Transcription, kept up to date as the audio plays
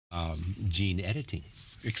gene editing.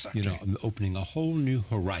 Exactly. Opening a whole new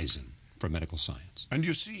horizon for medical science. And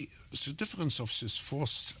you see, the difference of this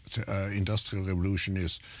fourth industrial revolution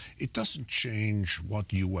is it doesn't change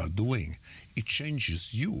what you are doing. It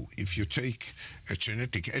changes you. If you take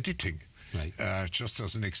genetic editing, right. Just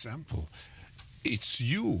as an example, it's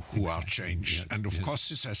you who are changed. Yeah. And of course,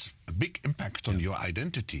 this has a big impact on your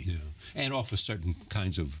identity. Yeah. And offers certain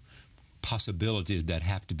kinds of possibilities that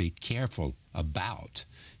have to be careful about.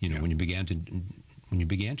 When you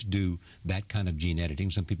began to do that kind of gene editing,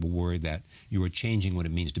 some people worry that you are changing what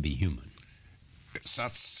it means to be human.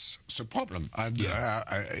 That's the problem.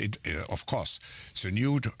 And of course, the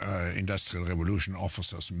new industrial revolution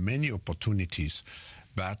offers us many opportunities,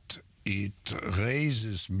 but it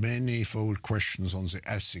raises manifold questions on the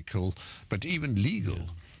ethical, but even legal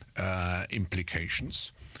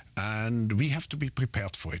implications. And we have to be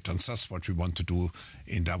prepared for it. And that's what we want to do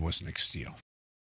in Davos next year.